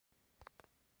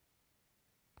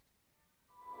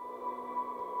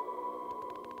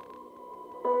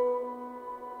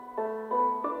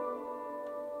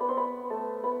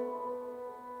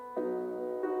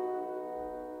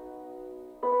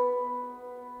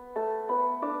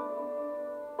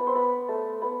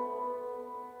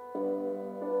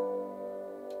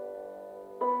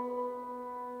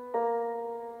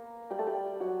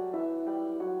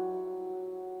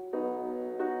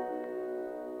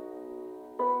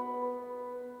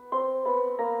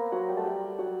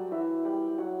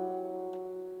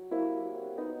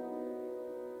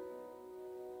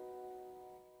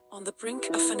On the brink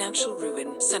of financial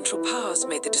ruin, Central Powers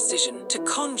made the decision to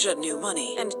conjure new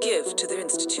money and give to their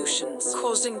institutions,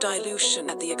 causing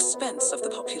dilution at the expense of the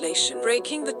population,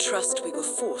 breaking the trust we were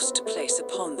forced to place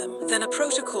upon them. Then a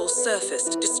protocol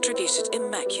surfaced, distributed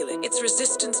immaculate. Its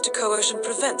resistance to coercion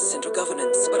prevents central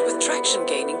governance, but with traction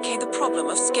gaining came the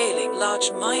problem of scaling.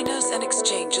 Large miners and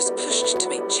exchanges pushed to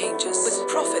make changes. With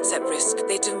profits at risk,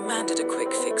 they demanded a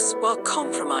quick fix, while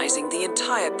compromising the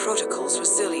entire protocol's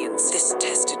resilience. This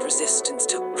tested resistance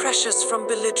took pressures from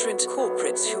belligerent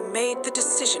corporates who made the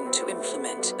decision to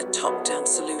implement a top-down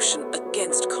solution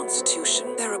against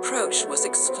Constitution. Their approach was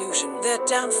exclusion. Their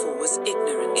downfall was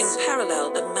ignorance. In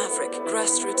parallel, a maverick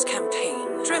grassroots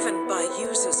campaign, driven by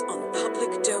users on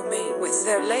public domain, with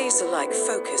their laser-like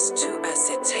focus to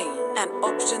ascertain an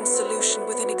opt-in solution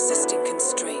within existing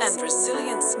constraints and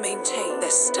resilience maintained.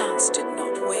 Their stance did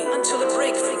not wane until a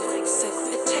breakthrough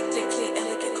segment, a technically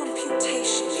elegant,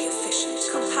 computationally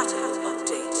efficient, compatible